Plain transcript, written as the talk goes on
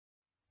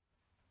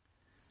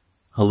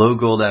Hello,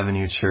 Gold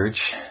Avenue Church.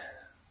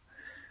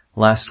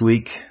 Last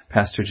week,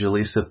 Pastor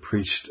Jaleesa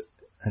preached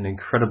an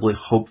incredibly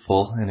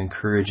hopeful and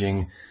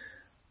encouraging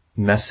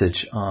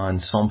message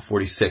on Psalm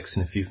 46.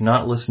 And if you've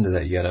not listened to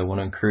that yet, I want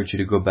to encourage you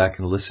to go back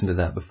and listen to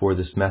that before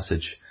this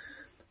message.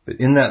 But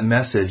in that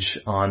message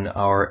on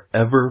our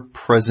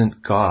ever-present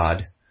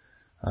God,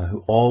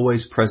 who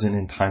always present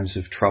in times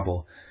of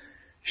trouble,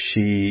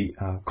 she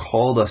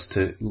called us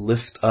to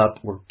lift up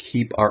or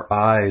keep our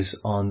eyes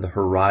on the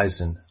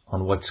horizon,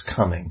 on what's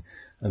coming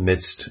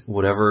amidst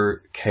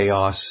whatever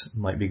chaos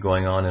might be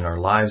going on in our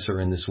lives or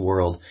in this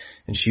world.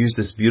 And she used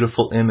this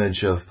beautiful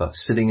image of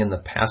sitting in the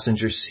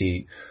passenger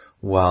seat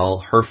while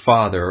her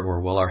Father,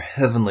 or while our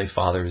Heavenly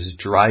Father, is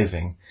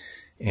driving,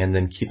 and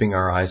then keeping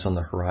our eyes on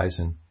the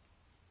horizon.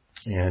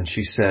 And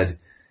she said,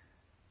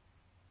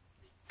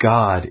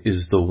 God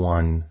is the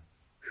one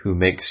who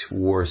makes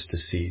wars to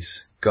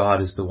cease.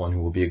 God is the one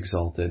who will be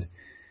exalted.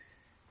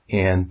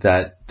 And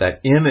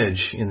that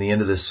image in the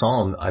end of this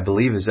psalm, I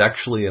believe, is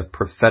actually a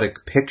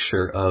prophetic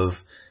picture of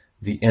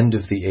the end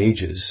of the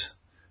ages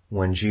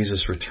when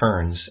Jesus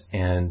returns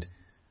and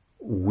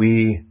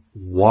we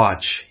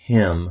watch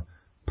him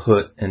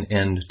put an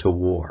end to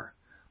war.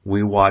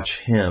 We watch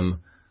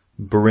him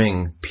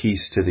bring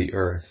peace to the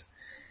earth.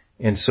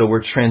 And so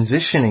we're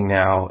transitioning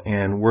now,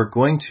 and we're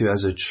going to,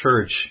 as a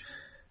church,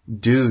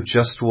 do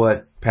just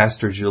what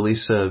Pastor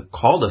Jaleesa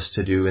called us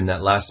to do in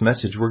that last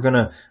message. We're going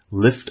to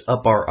lift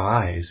up our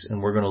eyes,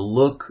 and we're going to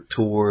look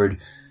toward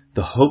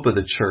the hope of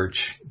the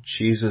church,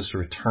 Jesus'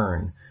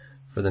 return,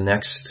 for the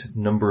next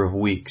number of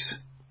weeks.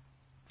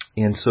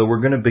 And so we're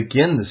going to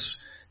begin this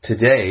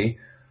today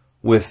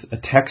with a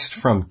text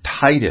from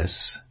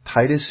Titus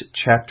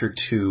chapter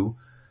 2,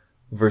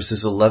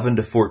 verses 11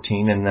 to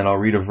 14, and then I'll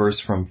read a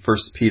verse from 1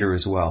 Peter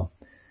as well.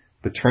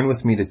 But turn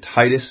with me to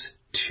Titus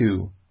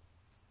 2,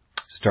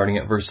 starting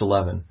at verse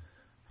 11.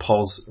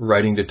 Paul's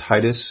writing to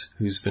Titus,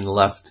 who's been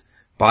left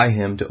by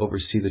him to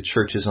oversee the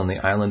churches on the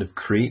island of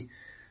Crete.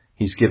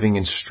 He's giving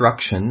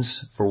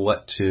instructions for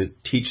what to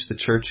teach the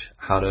church,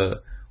 how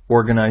to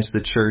organize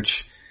the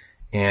church.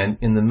 And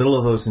in the middle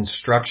of those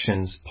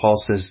instructions, Paul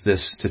says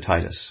this to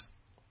Titus.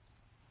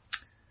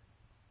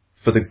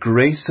 For the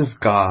grace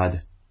of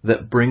God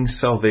that brings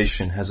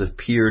salvation has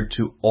appeared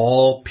to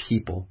all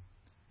people.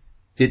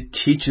 It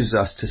teaches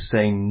us to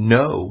say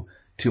no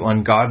to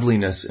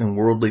ungodliness and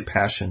worldly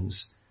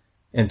passions,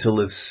 and to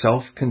live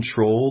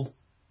self-controlled,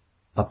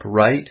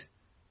 upright,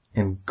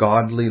 and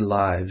godly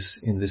lives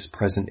in this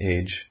present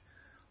age,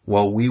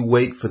 while we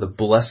wait for the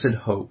blessed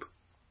hope,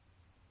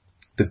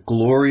 the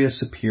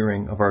glorious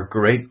appearing of our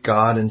great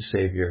God and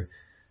Savior,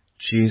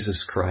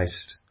 Jesus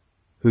Christ,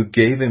 who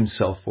gave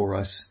himself for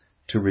us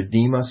to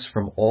redeem us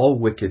from all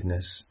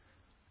wickedness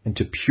and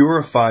to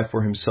purify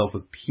for himself a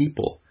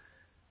people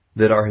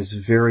that are his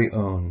very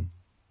own,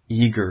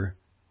 eager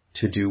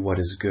to do what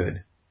is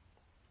good.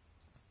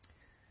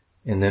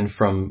 And then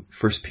from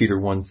 1 Peter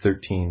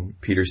 1:13,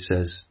 Peter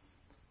says,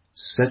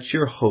 set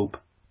your hope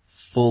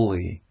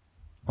fully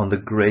on the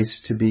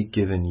grace to be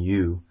given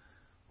you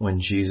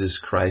when Jesus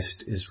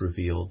Christ is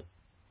revealed.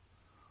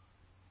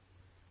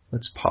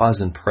 Let's pause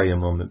and pray a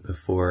moment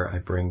before I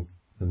bring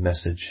the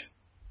message.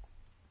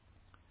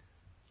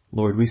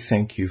 Lord, we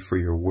thank you for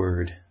your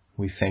word.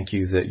 We thank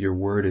you that your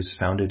word is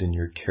founded in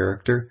your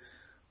character,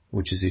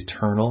 which is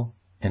eternal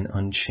and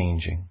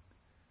unchanging.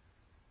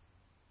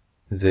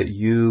 That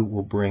you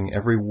will bring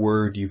every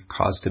word you've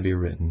caused to be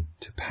written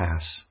to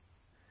pass.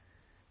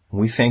 And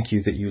we thank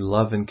you that you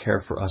love and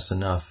care for us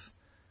enough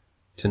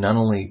to not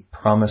only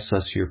promise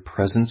us your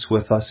presence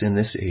with us in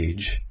this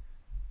age,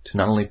 to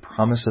not only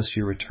promise us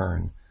your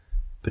return,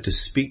 but to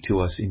speak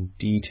to us in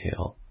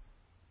detail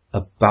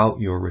about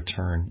your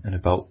return and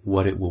about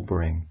what it will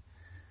bring.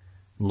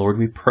 Lord,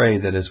 we pray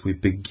that as we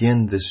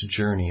begin this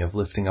journey of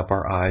lifting up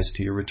our eyes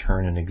to your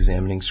return and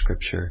examining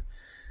Scripture,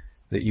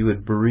 that you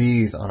would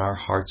breathe on our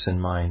hearts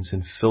and minds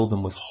and fill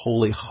them with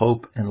holy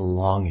hope and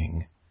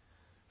longing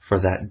for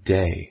that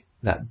day,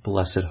 that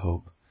blessed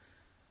hope.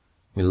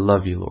 We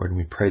love you, Lord, and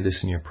we pray this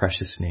in your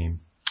precious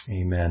name.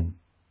 Amen.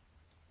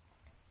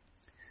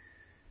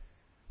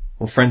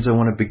 Well, friends, I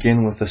want to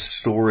begin with a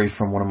story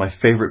from one of my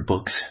favorite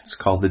books. It's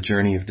called The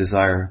Journey of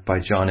Desire by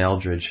John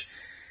Eldredge.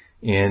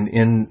 And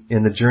in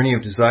The Journey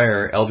of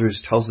Desire,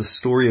 Eldredge tells the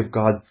story of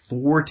God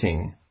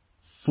thwarting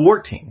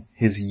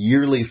his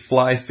yearly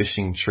fly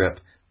fishing trip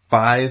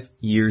 5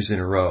 years in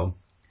a row.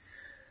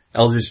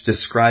 Eldredge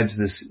describes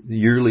this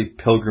yearly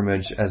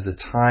pilgrimage as a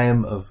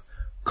time of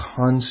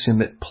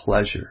consummate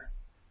pleasure,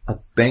 a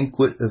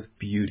banquet of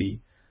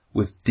beauty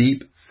with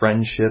deep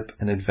friendship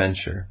and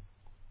adventure,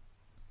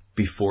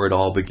 before it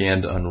all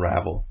began to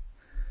unravel.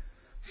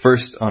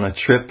 First, on a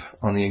trip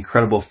on the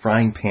incredible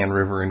Frying Pan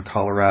River in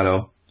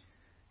Colorado,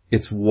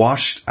 it's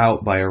washed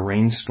out by a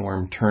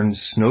rainstorm turned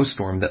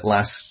snowstorm that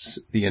lasts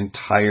the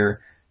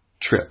entire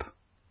trip.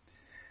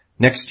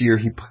 Next year,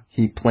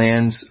 he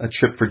plans a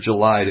trip for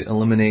July to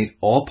eliminate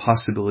all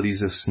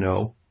possibilities of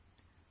snow,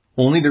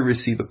 only to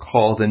receive a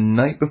call the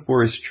night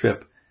before his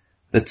trip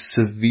that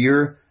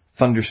severe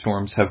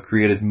thunderstorms have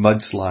created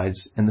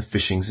mudslides and the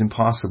fishing's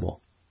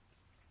impossible.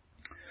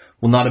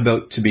 Well, not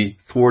about to be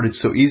thwarted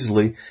so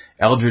easily,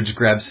 Eldridge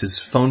grabs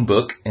his phone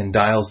book and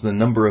dials the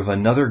number of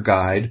another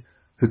guide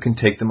who can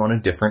take them on a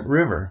different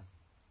river,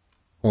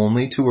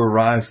 only to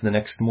arrive the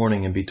next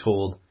morning and be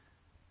told,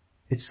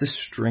 "It's the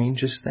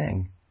strangest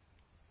thing,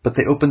 but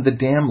they opened the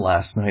dam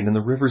last night and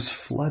the river's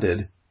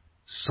flooded.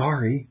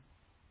 Sorry."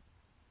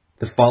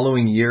 The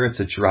following year, it's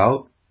a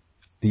drought.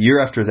 The year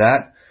after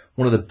that,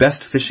 one of the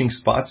best fishing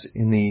spots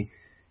in the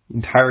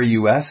entire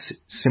U.S.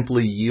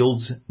 simply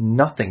yields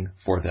nothing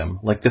for them,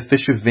 like the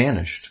fish have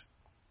vanished.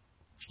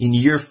 In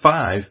year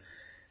 5,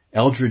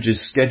 Eldridge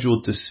is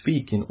scheduled to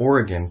speak in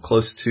Oregon,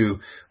 close to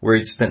where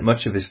he'd spent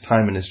much of his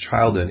time in his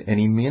childhood, and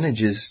he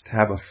manages to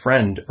have a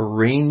friend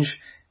arrange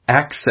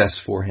access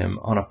for him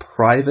on a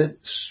private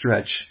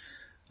stretch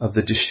of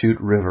the Deschutes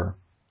River.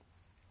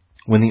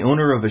 When the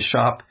owner of a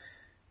shop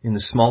in the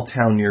small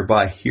town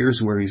nearby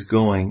hears where he's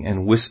going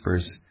and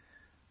whispers,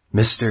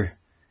 "Mister,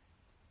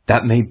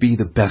 that may be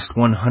the best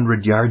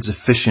 100 yards of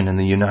fishing in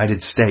the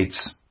United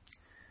States."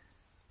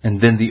 And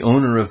then the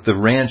owner of the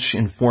ranch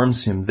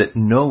informs him that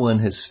no one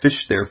has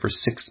fished there for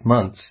 6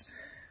 months.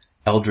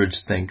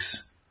 Eldridge thinks,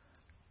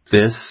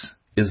 this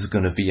is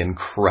going to be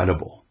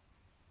incredible.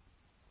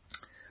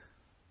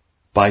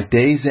 By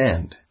day's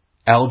end,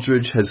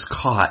 Eldridge has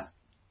caught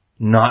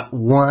not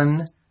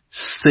one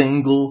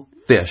single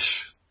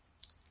fish.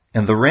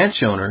 And the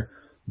ranch owner,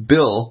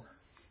 Bill,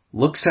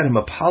 looks at him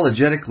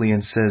apologetically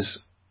and says,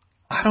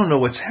 "I don't know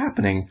what's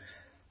happening.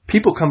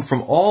 People come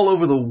from all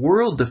over the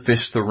world to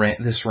fish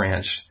this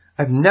ranch.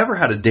 I've never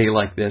had a day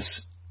like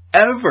this,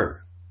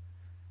 ever."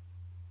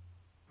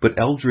 But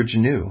Eldridge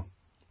knew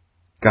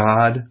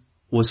God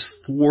was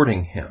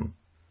thwarting him.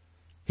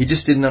 He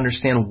just didn't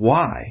understand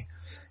why.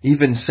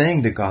 Even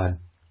saying to God,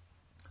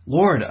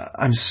 "Lord,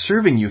 I'm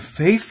serving you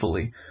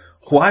faithfully.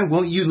 Why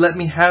won't you let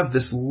me have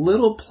this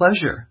little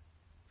pleasure?"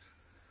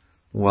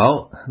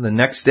 Well, the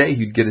next day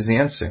he'd get his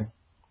answer.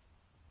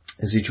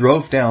 As he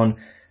drove down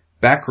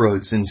back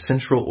roads in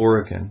central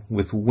Oregon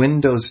with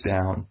windows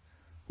down,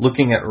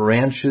 looking at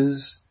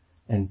ranches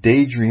and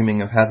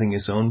daydreaming of having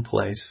his own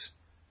place,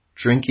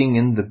 drinking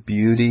in the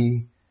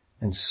beauty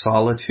and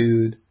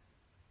solitude,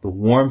 the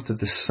warmth of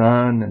the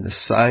sun and the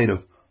sight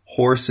of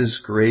horses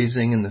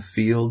grazing in the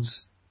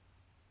fields,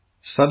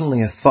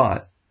 suddenly a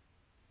thought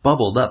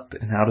bubbled up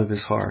and out of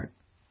his heart.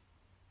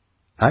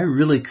 I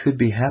really could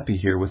be happy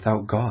here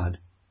without God.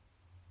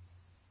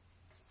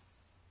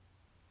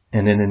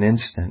 And in an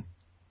instant,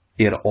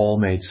 it all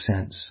made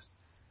sense.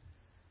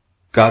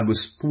 God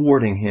was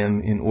thwarting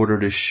him in order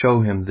to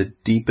show him the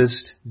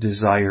deepest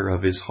desire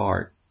of his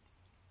heart.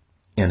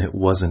 And it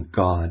wasn't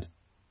God.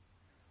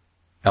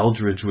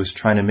 Eldridge was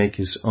trying to make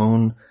his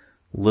own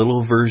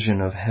little version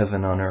of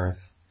heaven on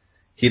earth.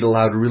 He'd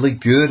allowed really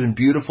good and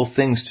beautiful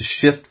things to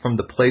shift from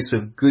the place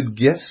of good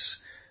gifts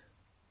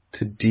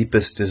to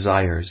deepest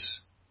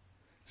desires.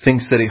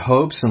 Things that he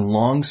hopes and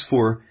longs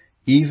for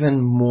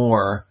even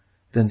more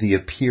than the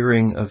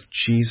appearing of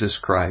Jesus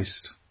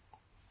Christ.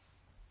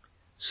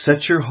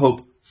 Set your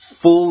hope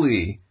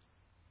fully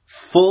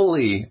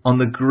on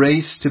the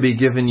grace to be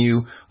given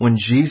you when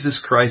Jesus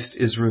Christ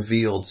is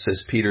revealed,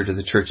 says Peter to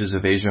the churches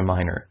of Asia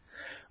Minor.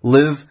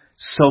 Live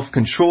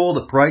self-controlled,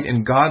 upright,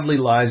 and godly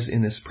lives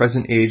in this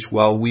present age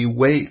while we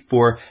wait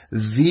for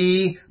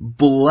the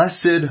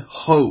blessed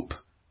hope,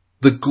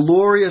 the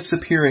glorious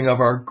appearing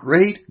of our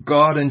great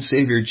God and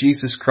Savior,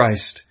 Jesus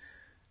Christ,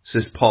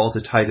 says Paul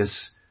to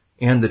Titus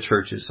and the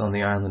churches on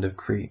the island of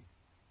Crete.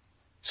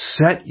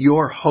 Set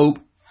your hope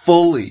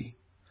fully.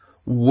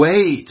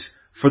 Wait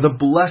for the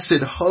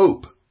blessed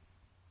hope.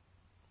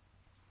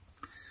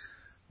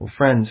 Well,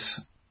 friends,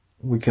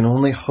 we can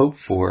only hope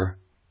for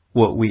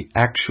what we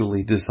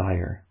actually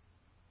desire.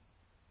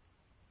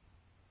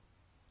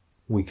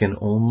 We can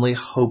only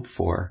hope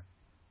for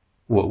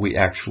what we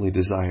actually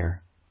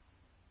desire.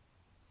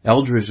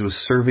 Eldridge was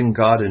serving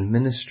God in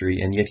ministry,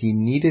 and yet he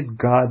needed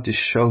God to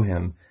show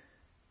him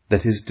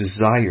that his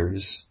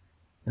desires,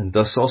 and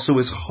thus also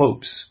his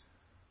hopes,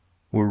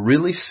 were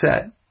really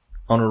set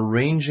on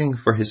arranging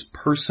for his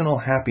personal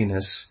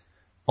happiness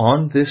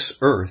on this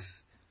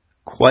earth,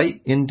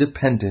 quite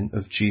independent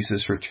of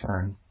Jesus'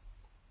 return.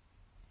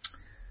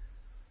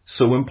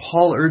 So when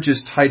Paul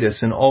urges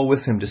Titus and all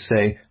with him to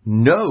say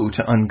no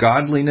to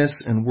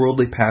ungodliness and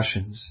worldly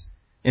passions,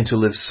 and to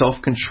live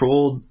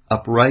self-controlled,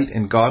 upright,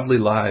 and godly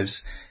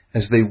lives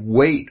as they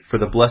wait for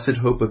the blessed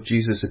hope of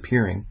Jesus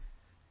appearing,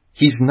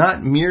 he's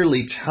not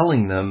merely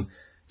telling them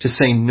to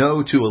say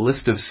no to a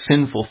list of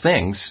sinful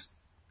things,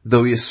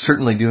 though he is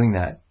certainly doing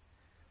that.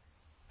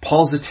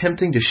 Paul's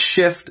attempting to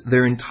shift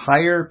their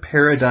entire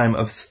paradigm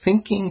of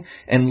thinking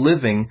and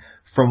living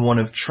from one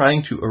of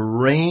trying to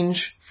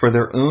arrange for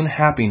their own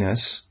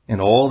happiness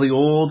and all the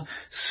old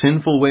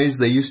sinful ways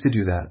they used to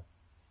do that,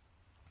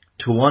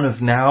 to one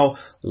of now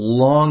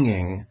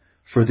longing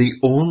for the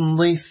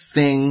only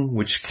thing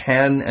which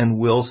can and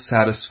will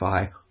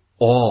satisfy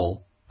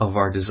all of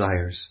our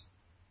desires,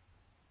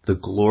 the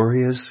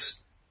glorious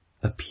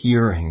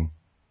appearing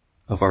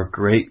of our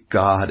great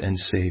God and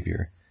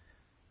Savior,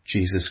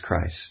 Jesus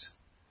Christ.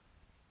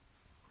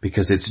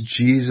 Because it's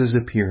Jesus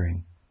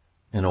appearing,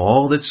 and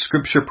all that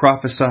Scripture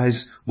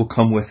prophesies will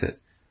come with it.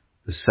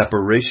 The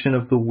separation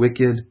of the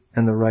wicked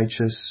and the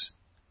righteous,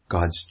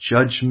 God's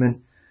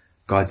judgment,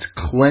 God's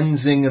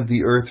cleansing of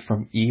the earth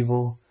from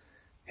evil,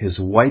 His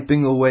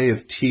wiping away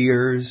of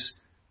tears,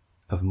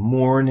 of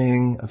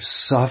mourning, of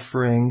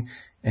suffering,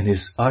 and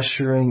His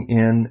ushering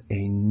in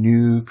a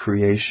new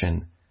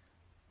creation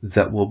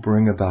that will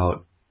bring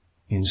about,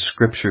 in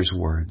Scripture's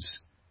words,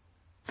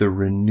 the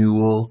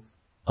renewal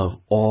of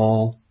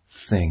all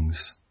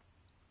things.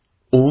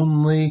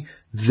 Only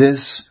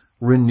this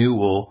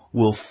renewal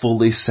will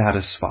fully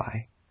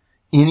satisfy.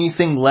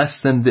 Anything less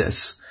than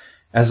this,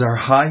 as our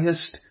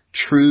highest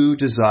true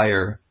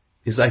desire,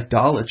 is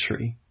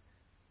idolatry.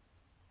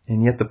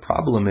 And yet the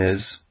problem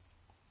is,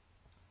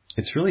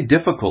 it's really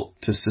difficult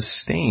to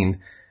sustain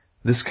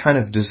this kind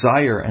of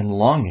desire and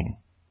longing.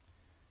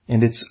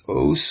 And it's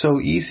oh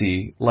so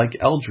easy, like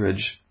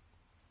Eldridge,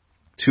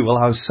 to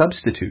allow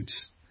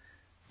substitutes,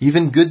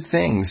 even good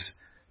things,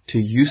 to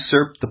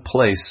usurp the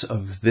place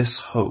of this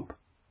hope.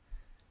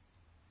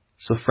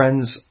 So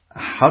friends,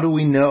 how do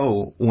we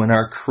know when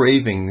our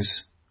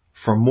cravings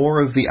for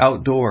more of the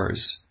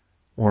outdoors,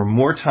 or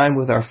more time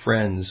with our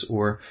friends,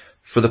 or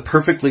for the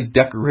perfectly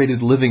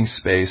decorated living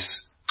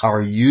space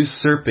are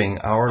usurping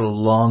our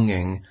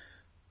longing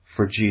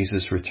for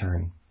Jesus'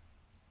 return?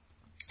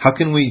 How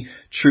can we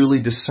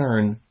truly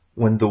discern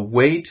when the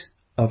weight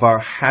of our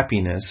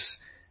happiness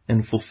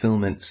and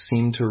fulfillment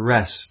seem to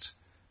rest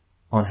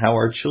on how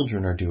our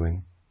children are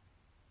doing,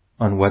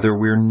 on whether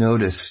we're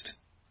noticed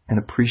and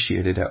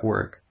appreciated at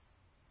work,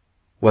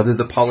 whether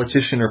the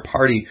politician or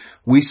party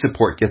we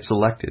support gets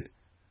elected,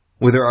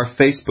 whether our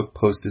Facebook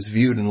post is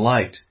viewed and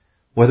liked,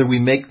 whether we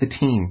make the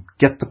team,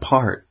 get the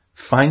part,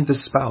 find the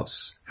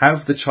spouse,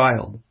 have the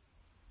child?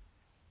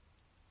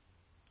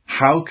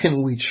 How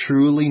can we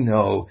truly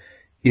know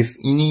if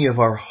any of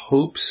our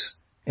hopes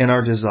and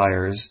our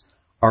desires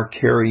are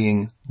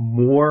carrying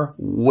more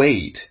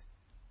weight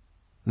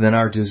than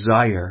our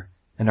desire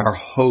and our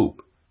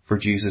hope for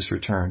Jesus'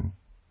 return?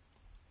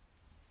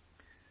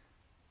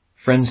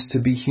 Friends, to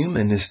be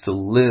human is to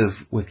live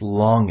with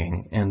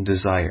longing and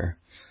desire.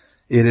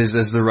 It is,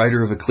 as the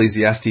writer of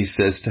Ecclesiastes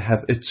says, to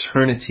have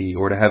eternity,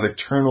 or to have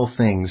eternal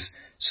things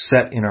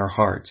set in our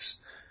hearts.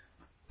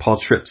 Paul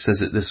Tripp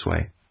says it this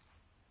way: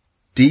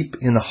 deep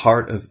in the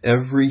heart of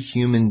every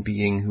human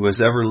being who has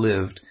ever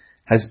lived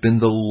has been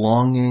the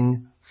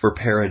longing for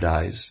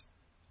paradise.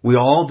 We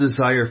all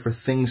desire for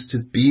things to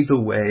be the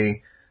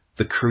way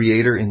the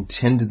Creator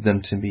intended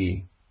them to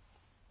be.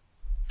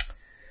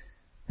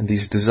 And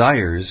these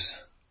desires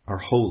are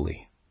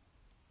holy.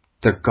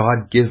 They're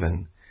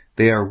God-given.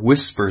 They are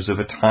whispers of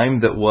a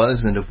time that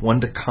was and of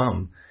one to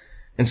come.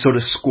 And so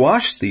to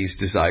squash these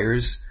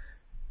desires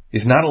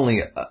is not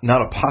only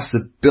not a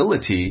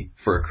possibility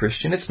for a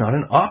Christian, it's not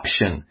an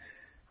option.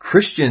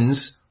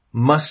 Christians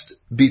must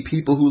be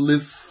people who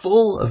live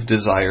full of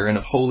desire and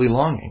of holy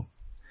longing.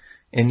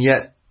 And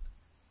yet,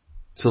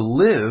 to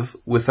live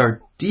with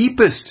our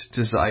deepest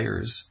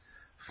desires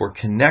for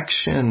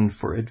connection,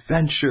 for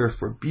adventure,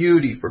 for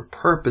beauty, for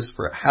purpose,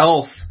 for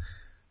health,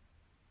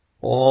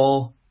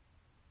 all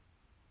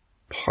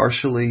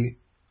partially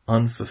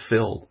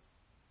unfulfilled,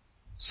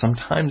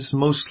 sometimes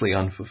mostly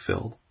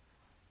unfulfilled,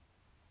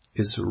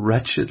 is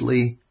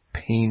wretchedly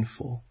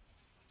painful.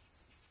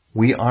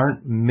 We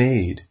aren't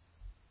made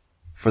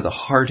for the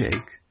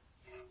heartache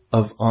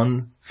of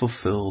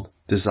unfulfilled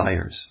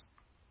desires.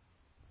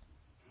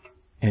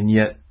 And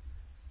yet,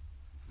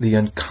 the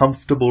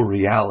uncomfortable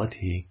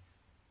reality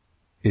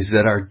is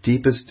that our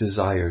deepest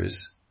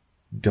desires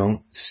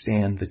don't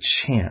stand the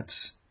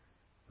chance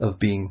of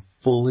being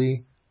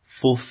fully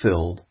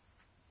fulfilled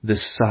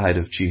this side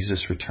of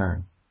Jesus'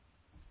 return.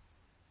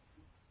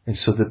 And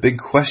so the big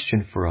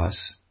question for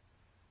us,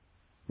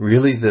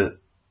 really the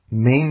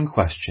main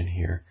question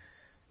here,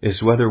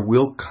 is whether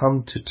we'll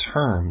come to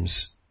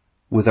terms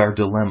with our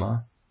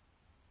dilemma,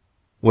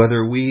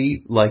 whether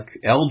we, like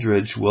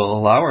Eldridge, will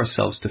allow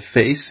ourselves to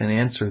face and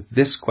answer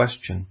this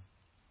question: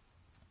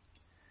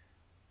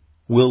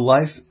 will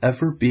life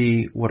ever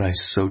be what I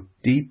so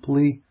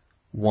deeply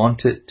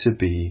want it to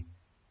be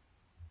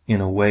in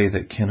a way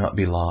that cannot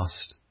be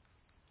lost?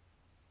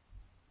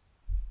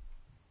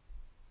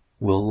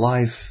 Will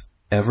life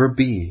ever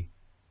be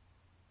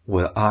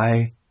what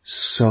I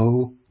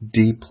so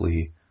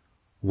deeply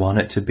want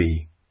it to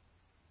be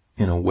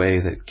in a way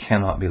that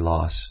cannot be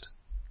lost?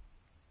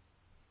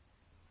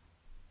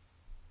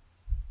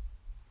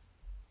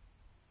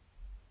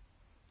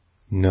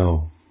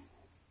 No,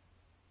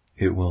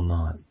 it will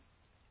not.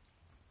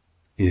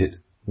 It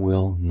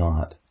will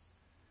not.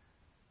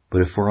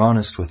 But if we're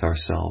honest with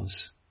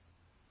ourselves,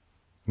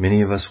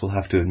 many of us will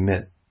have to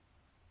admit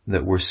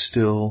that we're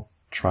still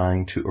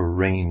trying to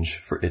arrange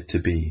for it to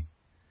be.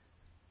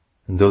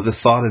 And though the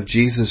thought of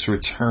Jesus'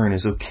 return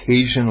is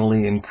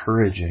occasionally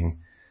encouraging,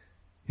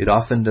 it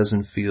often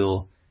doesn't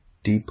feel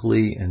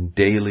deeply and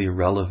daily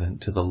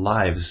relevant to the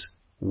lives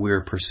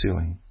we're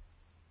pursuing.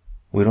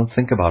 We don't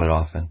think about it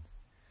often.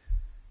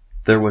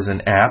 There was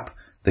an app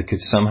that could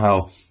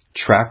somehow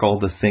track all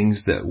the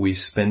things that we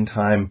spend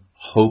time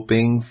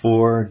hoping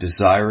for,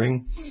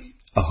 desiring,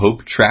 a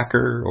hope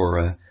tracker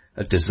or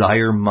a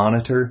desire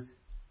monitor.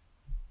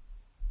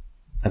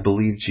 I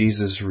believe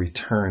Jesus'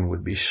 return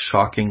would be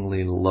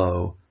shockingly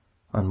low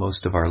on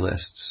most of our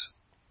lists.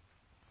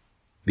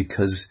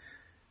 Because,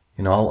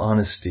 in all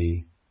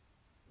honesty,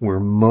 we're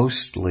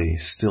mostly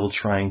still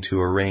trying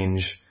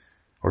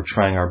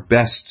our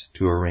best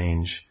to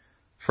arrange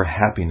for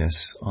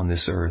happiness on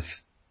this earth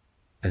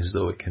as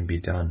though it can be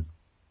done.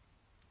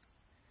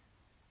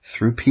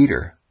 Through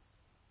Peter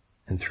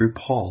and through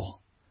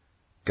Paul,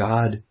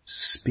 God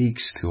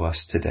speaks to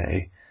us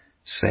today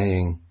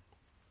saying,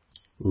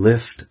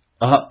 lift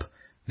up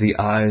the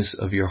eyes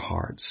of your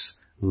hearts.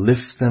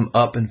 Lift them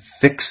up and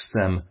fix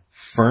them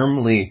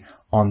firmly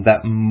on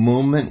that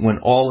moment when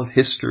all of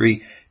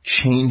history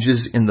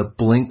changes in the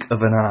blink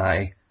of an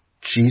eye.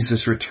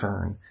 Jesus'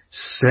 return.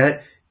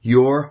 Set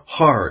your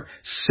heart,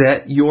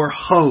 set your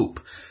hope,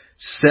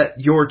 set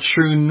your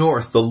true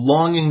north, the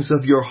longings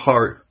of your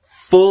heart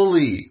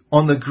fully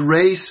on the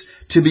grace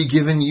to be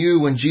given you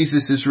when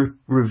Jesus is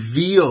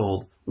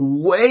revealed.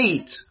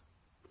 Wait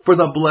for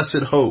the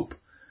blessed hope,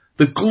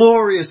 the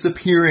glorious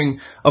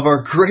appearing of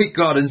our great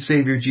God and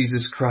Savior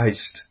Jesus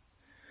Christ.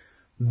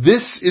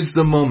 This is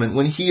the moment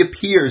when He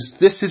appears.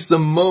 This is the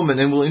moment,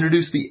 and we'll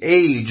introduce the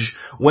age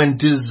when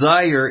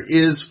desire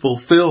is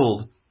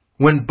fulfilled,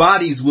 when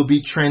bodies will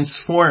be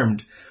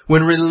transformed,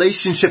 when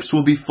relationships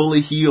will be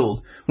fully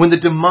healed, when the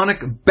demonic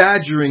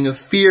badgering of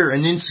fear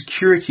and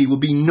insecurity will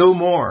be no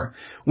more,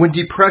 when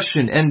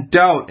depression and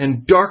doubt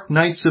and dark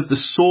nights of the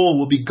soul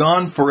will be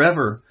gone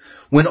forever,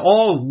 when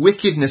all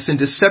wickedness and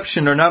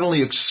deception are not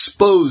only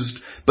exposed,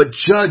 but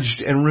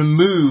judged and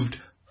removed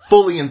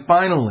fully and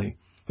finally,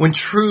 when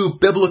true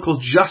biblical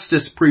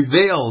justice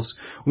prevails,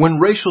 when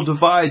racial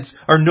divides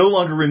are no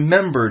longer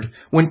remembered,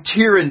 when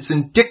tyrants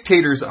and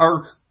dictators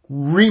are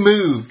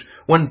removed,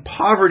 when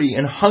poverty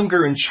and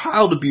hunger and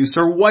child abuse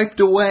are wiped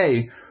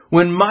away,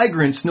 when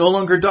migrants no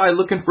longer die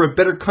looking for a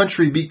better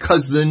country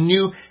because the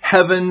new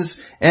heavens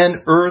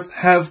and earth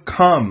have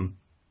come.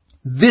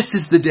 This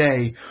is the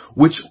day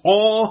which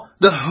all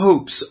the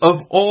hopes of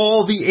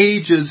all the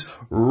ages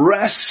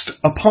rest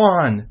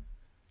upon.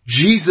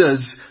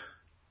 Jesus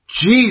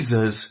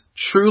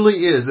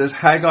truly is, as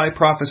Haggai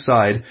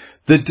prophesied,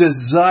 the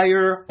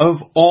desire of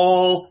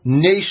all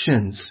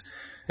nations.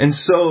 And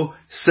so,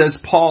 says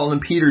Paul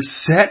and Peter,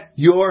 set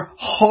your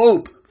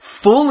hope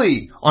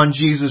fully on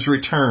Jesus'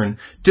 return.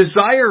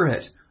 Desire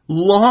it.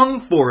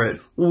 Long for it.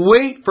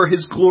 Wait for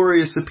His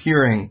glorious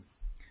appearing.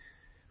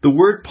 The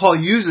word Paul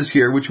uses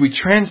here, which we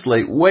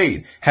translate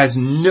wait, has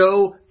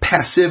no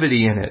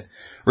passivity in it.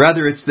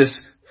 Rather, it's this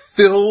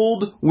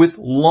filled with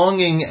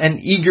longing and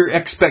eager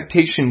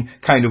expectation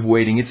kind of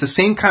waiting. It's the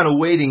same kind of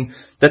waiting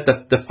that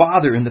the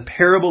father in the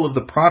parable of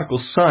the prodigal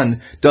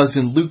son does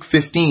in Luke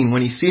 15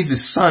 when he sees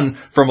his son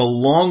from a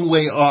long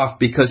way off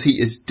because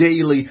he is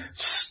daily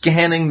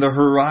scanning the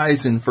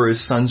horizon for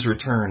his son's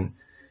return.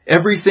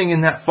 Everything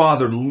in that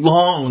father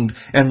longed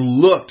and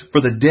looked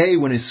for the day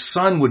when his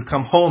son would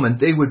come home and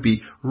they would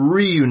be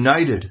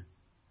reunited.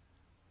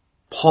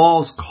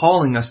 Paul's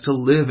calling us to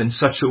live in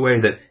such a way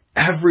that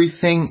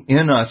everything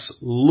in us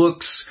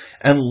looks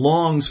and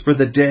longs for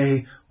the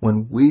day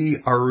when we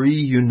are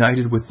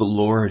reunited with the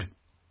Lord,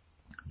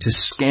 to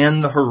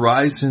scan the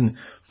horizon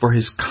for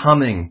His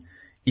coming,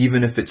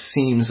 even if it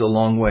seems a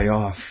long way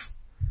off.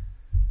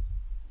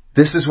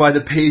 This is why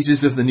the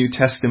pages of the New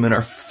Testament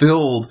are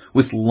filled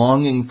with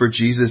longing for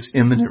Jesus'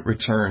 imminent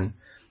return.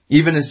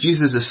 Even as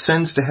Jesus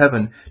ascends to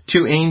heaven,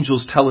 2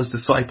 angels tell His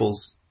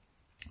disciples,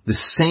 the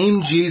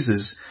same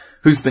Jesus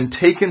who's been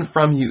taken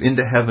from you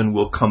into heaven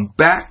will come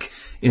back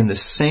in the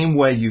same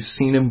way you've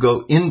seen Him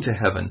go into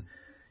heaven.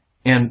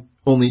 And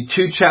only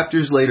 2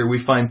 chapters later,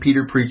 we find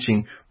Peter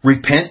preaching,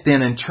 repent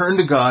then and turn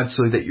to God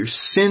so that your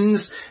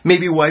sins may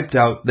be wiped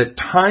out, that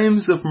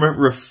times of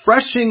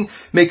refreshing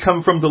may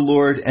come from the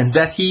Lord, and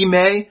that He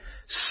may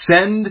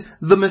send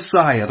the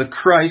Messiah, the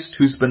Christ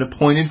who's been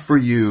appointed for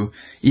you,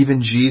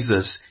 even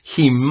Jesus.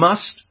 He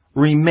must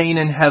remain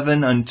in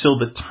heaven until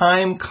the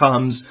time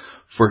comes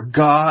for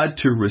God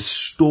to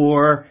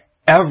restore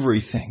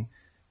everything,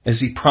 as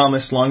He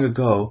promised long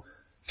ago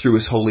through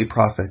His holy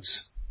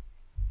prophets.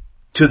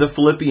 To the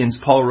Philippians,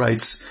 Paul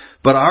writes,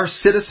 but our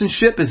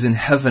citizenship is in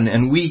heaven,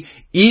 and we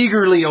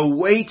eagerly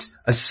await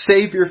a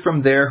Savior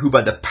from there who,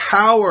 by the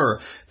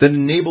power that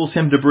enables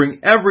Him to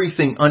bring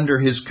everything under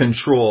His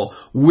control,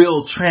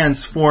 will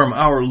transform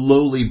our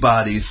lowly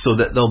bodies so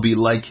that they'll be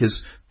like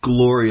His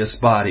glorious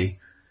body.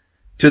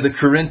 To the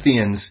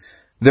Corinthians,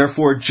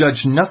 therefore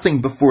judge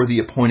nothing before the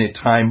appointed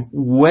time.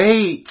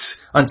 Wait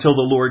until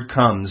the Lord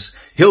comes.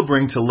 He'll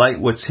bring to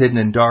light what's hidden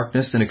in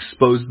darkness and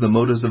expose the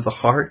motives of the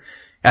heart.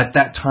 At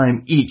that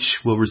time, each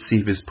will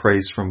receive his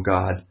praise from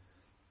God.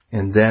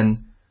 And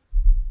then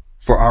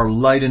For our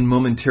light and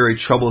momentary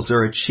troubles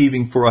are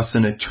achieving for us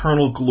an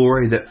eternal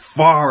glory that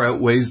far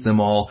outweighs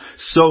them all.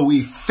 So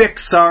we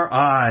fix our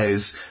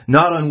eyes,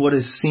 not on what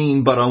is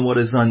seen, but on what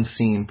is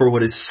unseen. For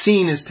what is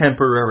seen is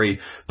temporary,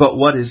 but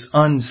what is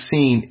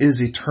unseen is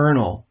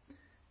eternal.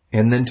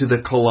 And then to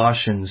the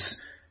Colossians,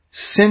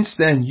 since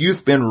then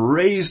you've been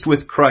raised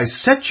with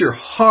Christ. Set your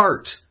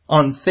heart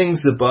on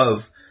things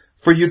above,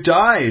 for you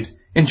died,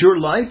 and your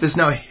life is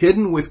now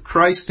hidden with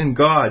Christ in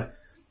God.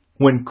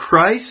 When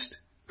Christ,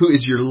 who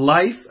is your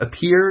life,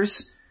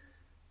 appears,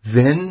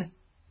 then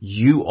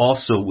you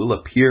also will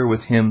appear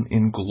with him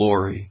in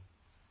glory.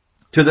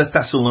 To the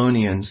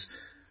Thessalonians,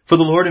 for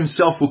the Lord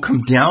himself will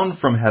come down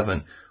from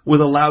heaven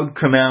with a loud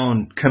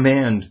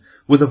command,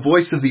 with the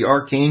voice of the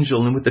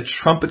archangel and with the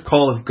trumpet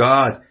call of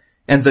God,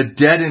 and the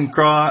dead in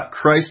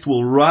Christ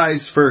will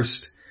rise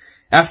first.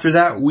 After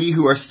that, we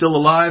who are still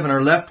alive and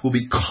are left will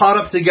be caught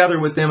up together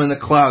with them in the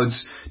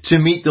clouds to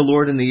meet the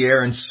Lord in the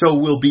air, and so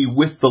will be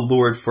with the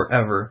Lord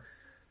forever.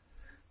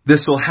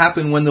 This will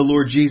happen when the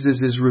Lord Jesus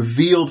is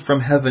revealed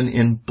from heaven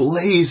in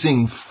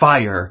blazing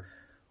fire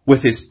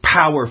with his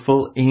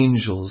powerful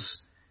angels.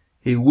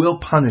 He will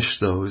punish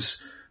those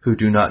who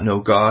do not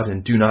know God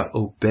and do not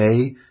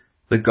obey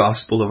the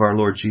gospel of our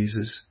Lord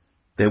Jesus.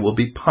 They will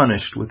be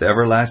punished with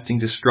everlasting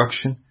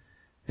destruction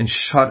and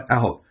shut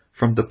out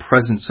from the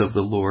presence of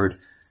the Lord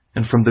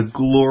and from the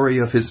glory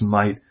of his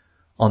might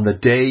on the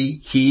day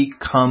he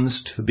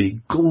comes to be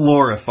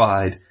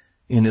glorified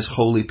in his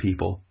holy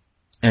people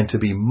and to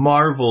be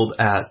marveled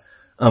at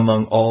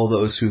among all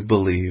those who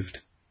believed.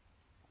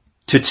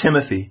 To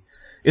Timothy,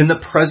 in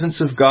the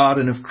presence of God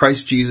and of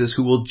Christ Jesus,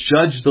 who will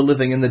judge the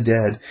living and the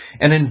dead,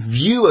 and in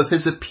view of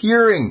his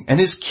appearing and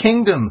his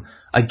kingdom,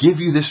 I give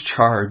you this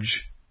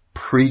charge.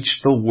 Preach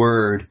the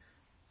word.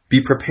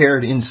 Be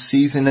prepared in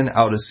season and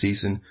out of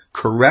season.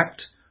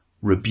 Correct,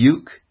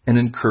 rebuke, and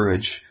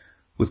encourage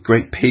with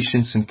great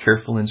patience and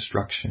careful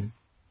instruction.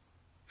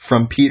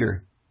 From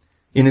Peter,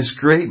 in his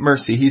great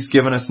mercy, he's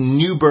given us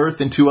new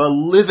birth into a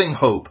living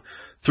hope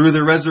through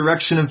the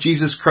resurrection of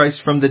Jesus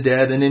Christ from the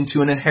dead and into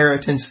an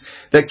inheritance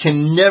that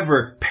can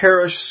never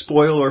perish,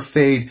 spoil, or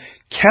fade,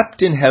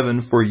 kept in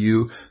heaven for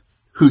you,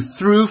 who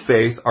through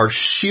faith are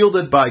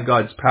shielded by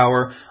God's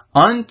power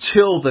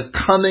until the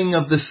coming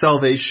of the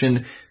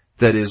salvation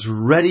that is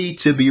ready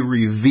to be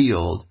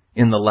revealed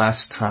in the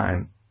last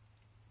time.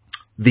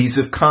 These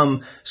have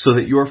come so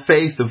that your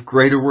faith of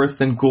greater worth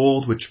than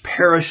gold, which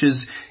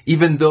perishes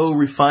even though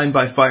refined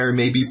by fire,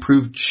 may be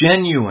proved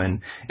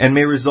genuine and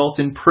may result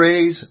in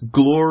praise,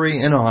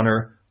 glory, and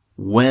honor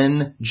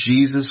when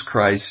Jesus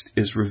Christ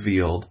is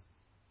revealed.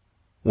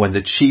 When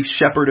the chief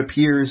shepherd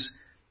appears,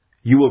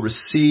 you will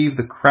receive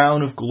the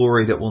crown of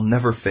glory that will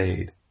never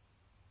fade.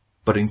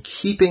 But in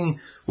keeping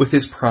with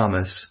his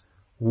promise,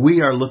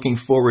 we are looking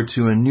forward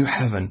to a new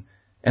heaven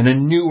and a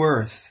new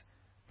earth,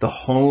 the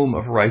home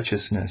of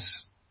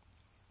righteousness.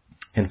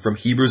 And from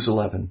Hebrews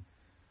 11,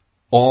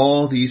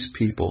 all these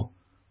people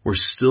were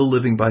still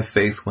living by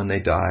faith when they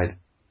died.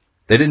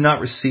 They did not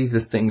receive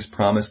the things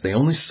promised. They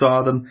only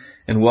saw them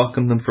and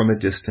welcomed them from a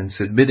distance,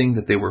 admitting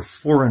that they were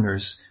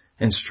foreigners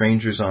and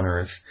strangers on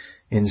earth.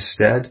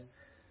 Instead,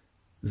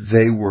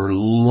 they were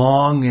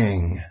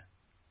longing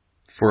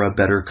for a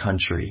better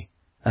country,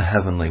 a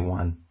heavenly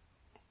one.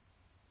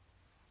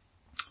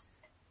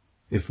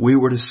 If we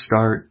were to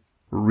start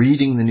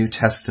reading the New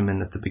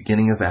Testament at the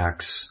beginning of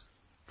Acts,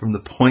 from the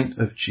point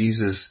of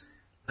Jesus'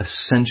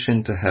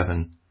 ascension to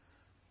heaven,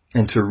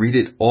 and to read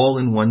it all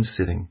in one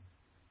sitting,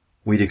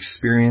 we'd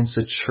experience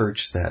a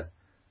church that,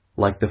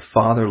 like the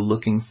Father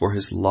looking for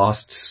his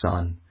lost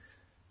son,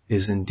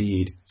 is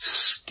indeed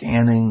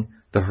scanning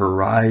the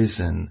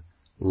horizon,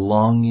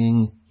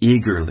 longing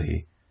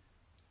eagerly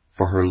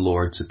for her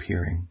Lord's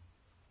appearing.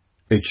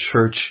 A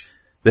church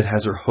that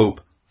has her hope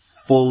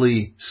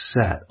fully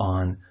set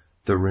on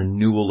the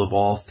renewal of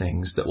all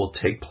things that will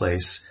take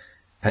place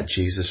at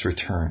Jesus'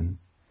 return.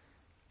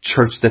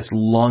 Church that's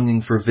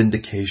longing for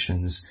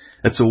vindications,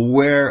 that's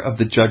aware of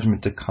the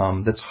judgment to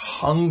come, that's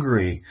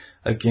hungry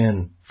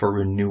again for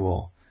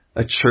renewal.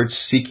 A church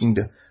seeking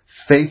to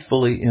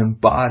faithfully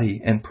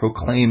embody and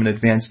proclaim and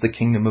advance the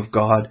kingdom of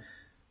God,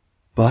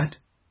 but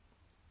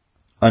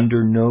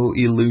under no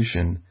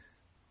illusion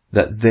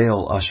that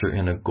they'll usher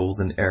in a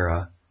golden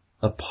era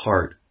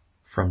apart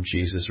from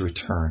Jesus'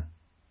 return.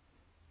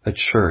 A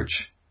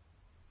church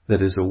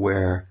that is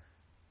aware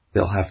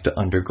they'll have to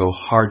undergo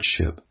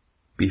hardship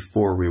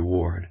before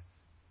reward.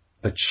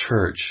 A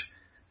church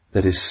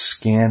that is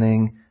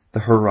scanning the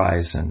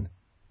horizon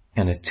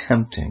and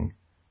attempting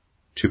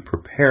to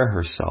prepare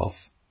herself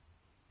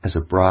as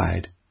a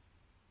bride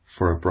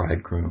for a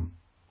bridegroom.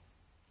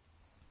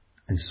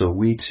 And so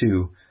we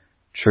too,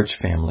 church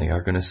family,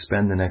 are going to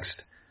spend the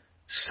next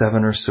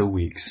 7 or so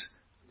weeks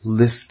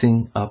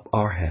lifting up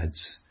our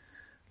heads,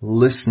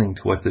 listening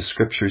to what the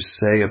scriptures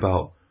say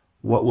about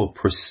what will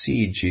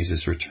precede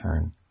Jesus'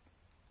 return,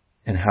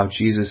 and how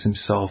Jesus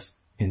himself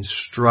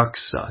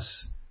instructs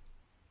us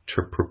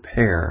to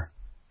prepare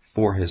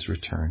for his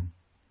return.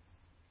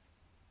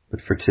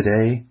 But for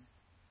today,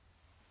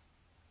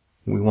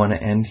 we want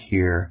to end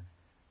here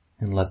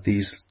and let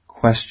these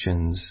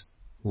questions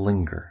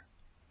linger.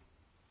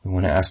 We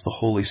want to ask the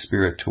Holy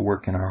Spirit to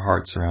work in our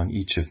hearts around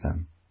each of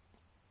them.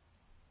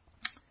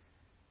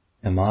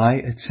 Am I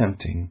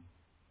attempting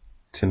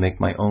to make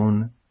my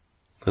own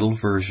little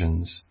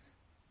versions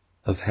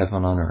of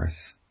heaven on earth,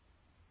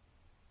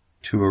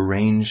 to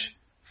arrange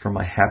for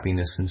my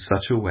happiness in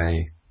such a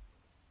way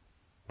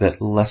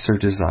that lesser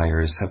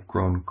desires have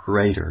grown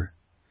greater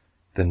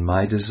than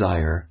my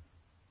desire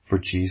for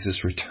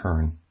Jesus'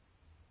 return?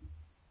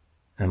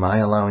 Am I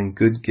allowing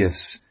good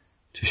gifts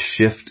to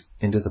shift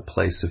into the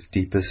place of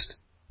deepest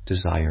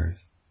desires?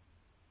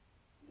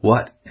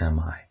 What am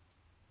I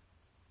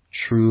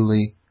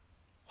truly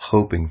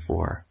hoping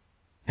for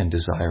and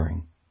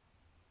desiring?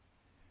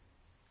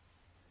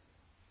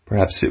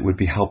 Perhaps it would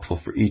be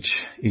helpful for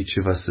each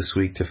of us this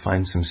week to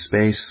find some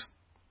space,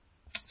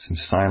 some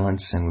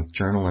silence, and with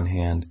journal in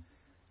hand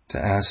to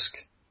ask,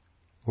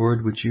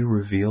 Lord, would you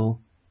reveal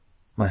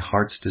my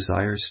heart's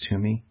desires to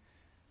me?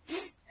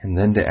 And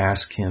then to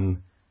ask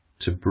Him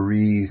to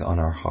breathe on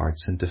our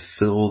hearts and to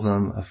fill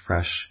them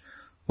afresh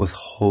with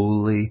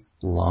holy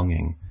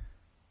longing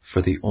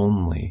for the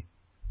only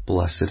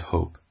blessed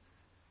hope,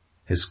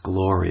 His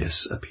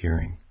glorious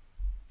appearing.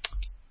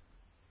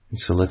 And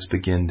so let's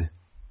begin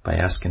by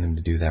asking Him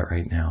to do that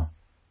right now.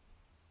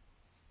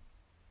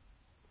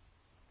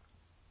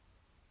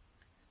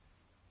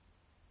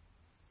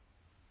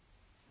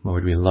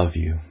 Lord, we love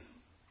you.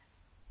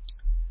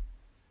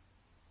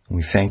 And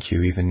we thank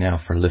you even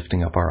now for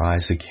lifting up our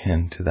eyes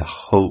again to the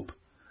hope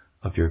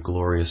of your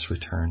glorious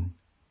return.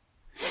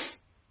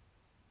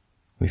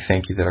 We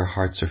thank you that our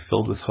hearts are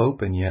filled with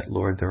hope, and yet,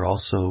 Lord, they're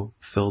also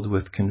filled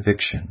with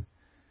conviction,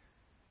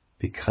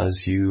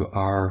 because you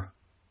are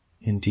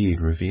indeed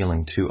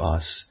revealing to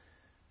us,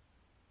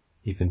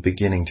 even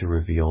beginning to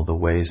reveal the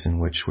ways in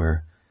which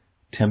we're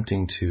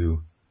tempting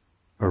to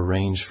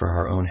arrange for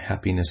our own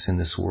happiness in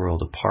this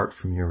world apart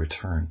from your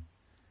return.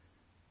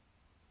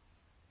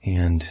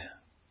 And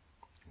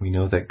we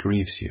know that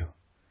grieves you,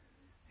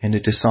 and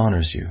it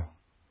dishonors you,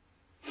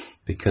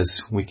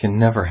 because we can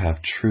never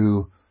have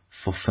true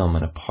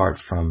fulfillment apart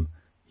from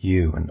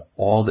you and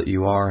all that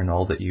you are and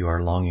all that you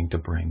are longing to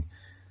bring.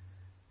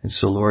 And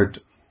so, Lord,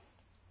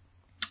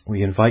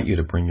 we invite you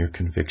to bring your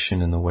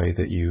conviction in the way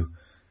that you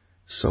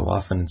so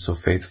often and so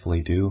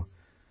faithfully do.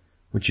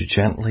 Would you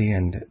gently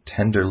and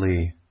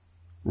tenderly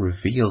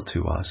reveal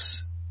to us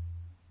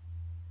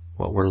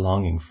what we're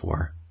longing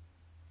for?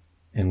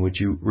 And would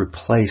you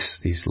replace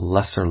these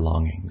lesser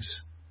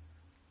longings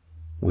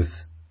with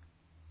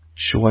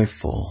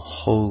joyful,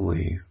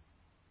 holy,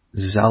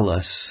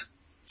 zealous,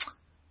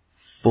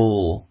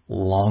 full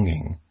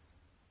longing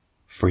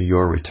for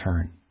your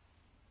return?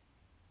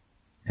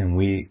 And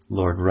we,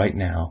 Lord, right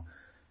now,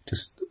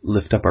 just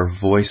lift up our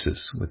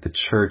voices with the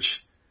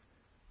church,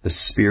 the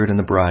Spirit and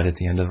the bride at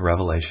the end of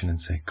Revelation, and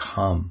say,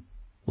 come,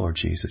 Lord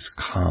Jesus,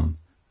 come,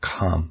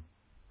 come,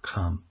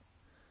 come.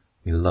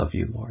 We love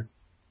you, Lord.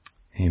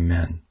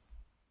 Amen.